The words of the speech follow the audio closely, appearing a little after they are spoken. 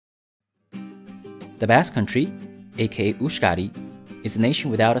The Basque Country, aka Euskadi, is a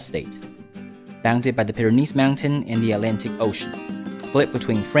nation without a state, bounded by the Pyrenees mountain and the Atlantic Ocean, split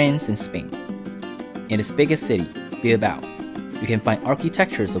between France and Spain. In its biggest city, Bilibao, you can find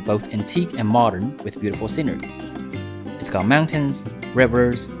architectures of both antique and modern with beautiful sceneries. It's got mountains,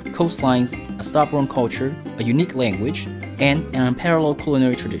 rivers, coastlines, a stubborn culture, a unique language, and an unparalleled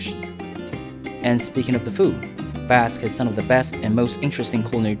culinary tradition. And speaking of the food, Basque has some of the best and most interesting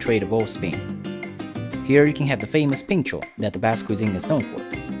culinary trade of all Spain. Here you can have the famous pincho that the Basque cuisine is known for.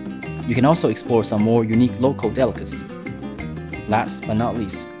 You can also explore some more unique local delicacies. Last but not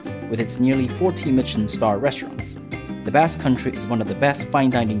least, with its nearly 14 Michelin-star restaurants, the Basque Country is one of the best fine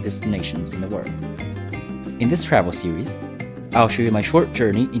dining destinations in the world. In this travel series, I'll show you my short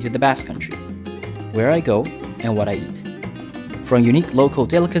journey into the Basque Country, where I go and what I eat. From unique local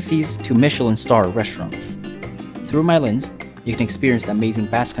delicacies to Michelin-star restaurants. Through my lens, you can experience the amazing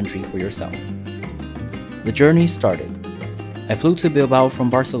Basque Country for yourself. The journey started. I flew to Bilbao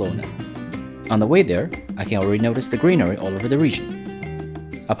from Barcelona. On the way there, I can already notice the greenery all over the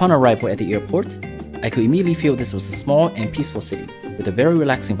region. Upon arrival at the airport, I could immediately feel this was a small and peaceful city with a very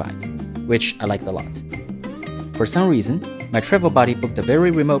relaxing vibe, which I liked a lot. For some reason, my travel buddy booked a very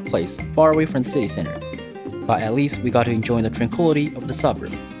remote place far away from the city center, but at least we got to enjoy the tranquility of the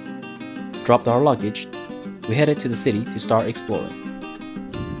suburb. Dropped our luggage, we headed to the city to start exploring.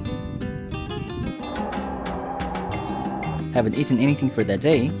 Haven't eaten anything for that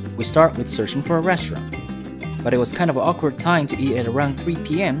day, we start with searching for a restaurant. But it was kind of an awkward time to eat at around 3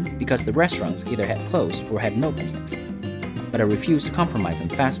 p.m. because the restaurants either had closed or hadn't opened yet. But I refused to compromise on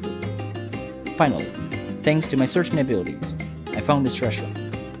fast food. Finally, thanks to my searching abilities, I found this restaurant.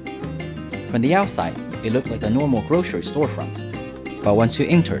 From the outside, it looked like a normal grocery storefront. But once you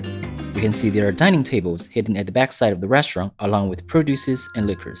entered, you can see there are dining tables hidden at the backside of the restaurant along with produces and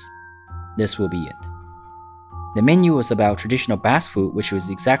liquors. This will be it. The menu was about traditional Basque food, which was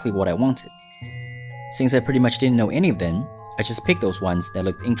exactly what I wanted. Since I pretty much didn't know any of them, I just picked those ones that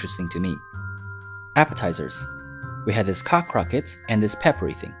looked interesting to me. Appetizers. We had this cock croquettes and this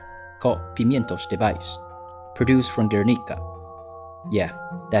peppery thing, called pimientos de Baix, produced from Guernica. Yeah,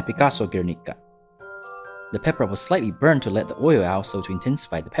 that Picasso Guernica. The pepper was slightly burned to let the oil out so to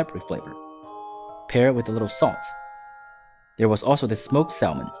intensify the peppery flavor. Paired with a little salt. There was also the smoked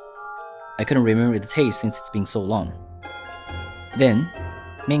salmon. I couldn't remember the taste since it's been so long. Then,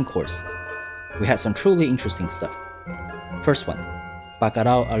 main course. We had some truly interesting stuff. First one,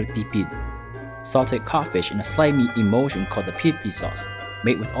 bacalao al pipil, salted codfish in a slimy emulsion called the pipi sauce,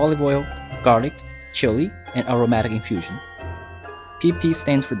 made with olive oil, garlic, chili, and aromatic infusion. Pipi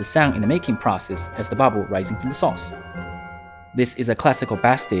stands for the sound in the making process as the bubble rising from the sauce. This is a classical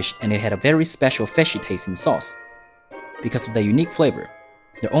Basque dish and it had a very special fishy taste in the sauce. Because of the unique flavor,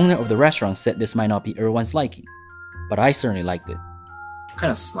 the owner of the restaurant said this might not be everyone's liking, but I certainly liked it. Kind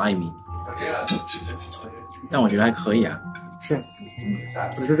of slimy. 但我觉得还可以啊。是，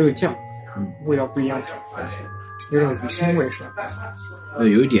我觉得这个酱，味道不一样，有点鱼腥味是吧？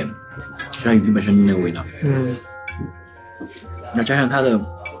有一点，就像鱼本身的那个味道。然后加上它的，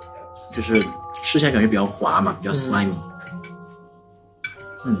就是吃起来感觉比较滑嘛，比较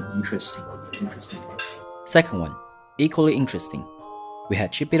slimy。interesting. Second one, equally interesting. We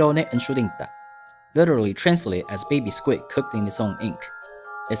had chipirone and shurinta, literally translated as baby squid cooked in its own ink.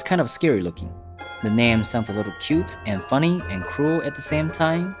 It's kind of scary looking. The name sounds a little cute and funny and cruel at the same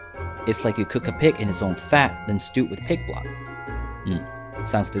time. It's like you cook a pig in its own fat, then stewed with pig blood.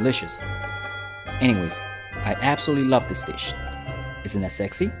 Sounds delicious. Anyways, I absolutely love this dish. Isn't that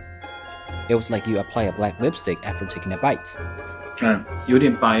sexy? It was like you apply a black lipstick after taking a bite. 有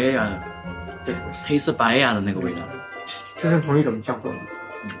点白呀的，对，黑色白呀的那个味道。这是同一种酱做的，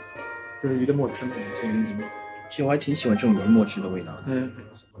就是鱼的墨汁。其实我还挺喜欢这种油墨汁的味道的。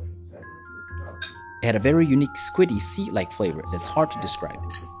It had a very unique squiddy sea-like flavor that's hard to describe.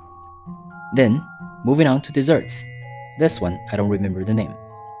 Then, moving on to desserts. This one, I don't remember the name.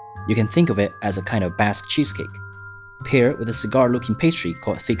 You can think of it as a kind of Basque cheesecake, paired with a cigar-looking pastry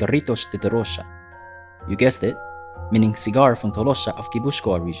called cigarritos de Tolosa. You guessed it, meaning cigar from Tolosa of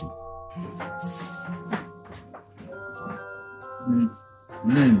Gipuzkoa region.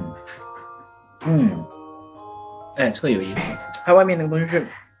 哎，特有意思。它外面那个东西是，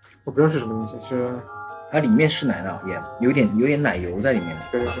我不知道是什么东西，是它里面是奶酪，也有点奶油在里面。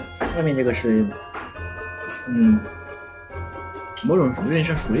对。外面这个是，某种有点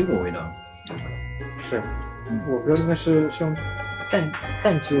像水果味道。是，我不知道应该是用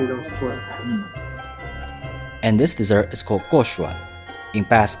蛋之类的东西做的。And this dessert is called goshua, in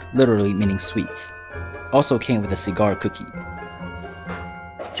Basque literally meaning sweets. Also came with a cigar cookie.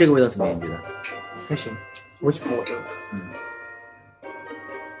 这个味道怎么样？你觉得？还行，我喜欢我这个。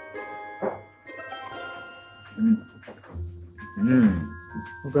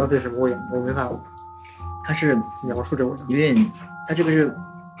我不知道这是什么味，我没法它是描述这味道。有点，它这个是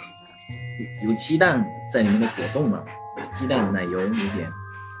有鸡蛋在里面的果冻嘛，鸡蛋奶油有点，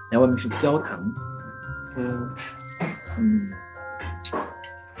然后外面是焦糖。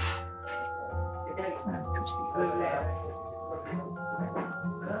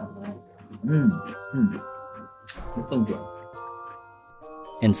更准。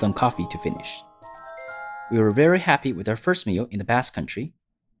 And some coffee to finish. We were very happy with our first meal in the Basque Country.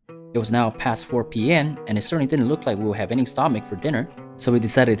 It was now past 4 p.m. and it certainly didn't look like we would have any stomach for dinner, so we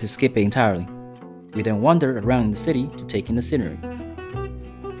decided to skip it entirely. We then wandered around the city to take in the scenery.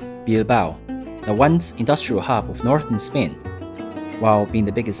 Bilbao, the once industrial hub of northern Spain, while being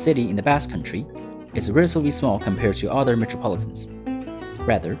the biggest city in the Basque Country, is relatively small compared to other metropolitans.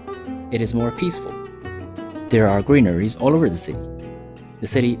 Rather, it is more peaceful. There are greeneries all over the city. The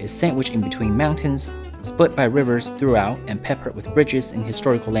city is sandwiched in between mountains, split by rivers throughout and peppered with bridges and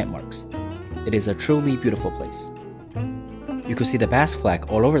historical landmarks. It is a truly beautiful place. You could see the Basque flag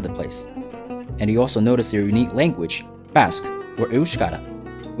all over the place. And you also notice their unique language, Basque, or Euskadi,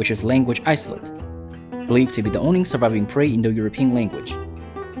 which is language isolate, believed to be the only surviving pre-Indo-European language.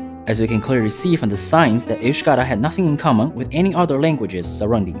 As we can clearly see from the signs that Euskadi had nothing in common with any other languages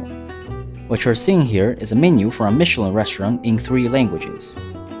surrounding it. What you're seeing here is a menu for a Michelin restaurant in 3 languages.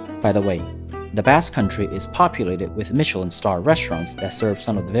 By the way, the Basque Country is populated with Michelin-star restaurants that serve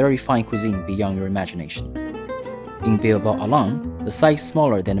some of the very fine cuisine beyond your imagination. In Bilbao alone, the size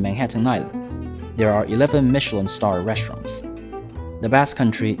smaller than the Manhattan Island, there are 11 Michelin-star restaurants. The Basque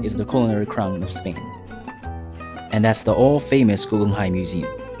Country is the culinary crown of Spain. And that's the all-famous Guggenheim Museum.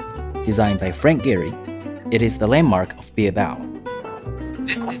 Designed by Frank Gehry, it is the landmark of Bilbao.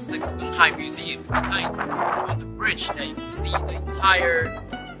 This is the Guggenheim Museum behind you, on the bridge that you can see the entire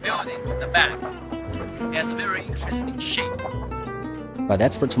building in the back. It has a very interesting shape. But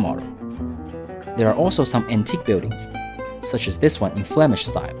that's for tomorrow. There are also some antique buildings, such as this one in Flemish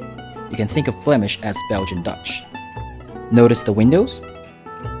style. You can think of Flemish as Belgian Dutch. Notice the windows?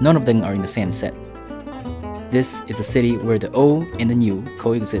 None of them are in the same set. This is a city where the old and the new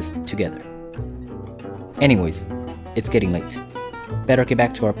coexist together. Anyways, it's getting late. Better get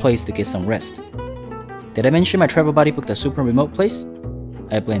back to our place to get some rest. Did I mention my travel buddy booked a super remote place?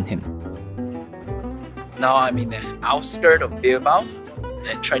 I blame him. Now I'm in the outskirts of Bilbao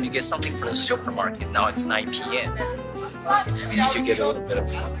and trying to get something from the supermarket. Now it's 9 p.m. We need to get a little bit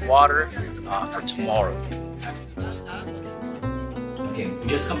of water for tomorrow. Okay, we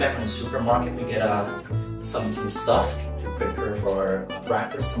just come back from the supermarket to get some stuff to prepare for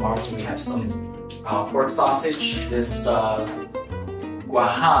breakfast tomorrow. So we have some pork sausage, this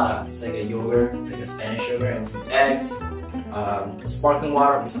guajada, it's like a yogurt, like a Spanish yogurt, and some eggs, sparkling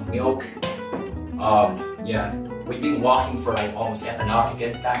water with some milk. Yeah, we've been walking for like almost half an hour to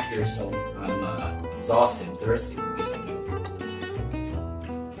get back here, so I'm exhausted and thirsty. Get some milk.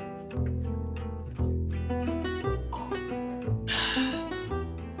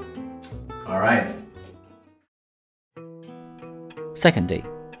 All right. Second day,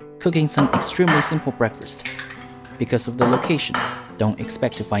 cooking some extremely simple breakfast. Because of the location, don't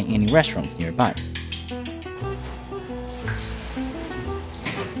expect to find any restaurants nearby.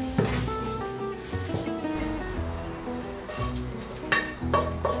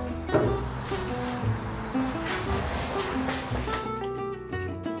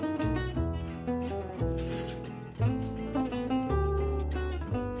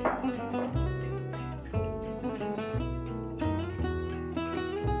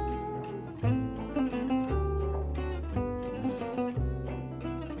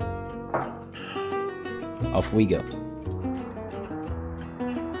 Off we go.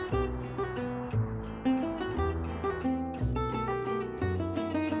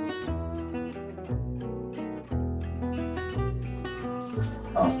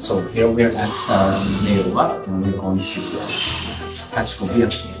 So here we're at Neiva, and we're going to catch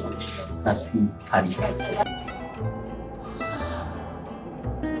That's Euskadi.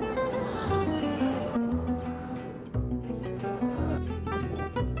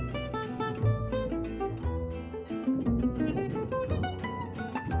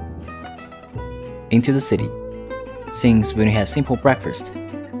 Into the city. Since we only had simple breakfast,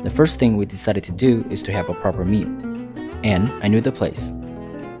 the first thing we decided to do is to have a proper meal. And I knew the place.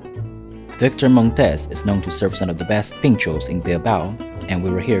 Victor Montes is known to serve some of the best pinchos in Bilbao, and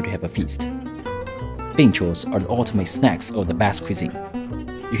we were here to have a feast. Pinchos are the ultimate snacks of the Basque cuisine.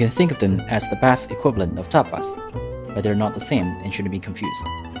 You can think of them as the Basque equivalent of tapas, but they're not the same and shouldn't be confused.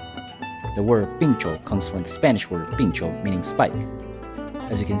 The word pincho comes from the Spanish word pincho, meaning spike.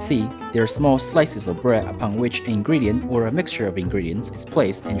 As you can see, there are small slices of bread upon which an ingredient or a mixture of ingredients is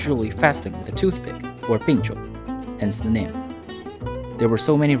placed and usually fastened with a toothpick, or pincho, hence the name. There were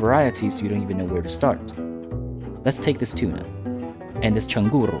so many varieties you don't even know where to start. Let's take this tuna, and this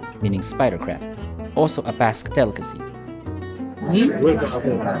changuro, meaning spider crab, also a Basque delicacy.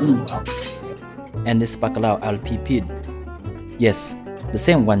 And this bacalao al pipid. Yes, the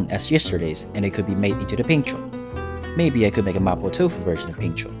same one as yesterday's, and it could be made into the pincho. Maybe I could make a mapo tofu version of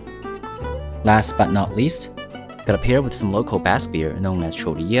pincho. Last but not least, got a pair with some local Basque beer known as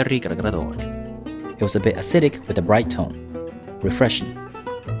Chorrieri Gargador. It was a bit acidic with a bright tone, refreshing,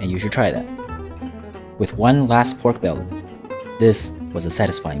 and you should try that. With one last pork belly, this was a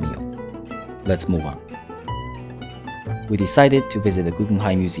satisfying meal. Let's move on. We decided to visit the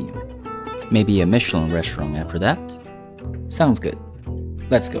Guggenheim Museum. Maybe a Michelin restaurant after that? Sounds good.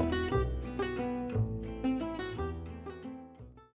 Let's go.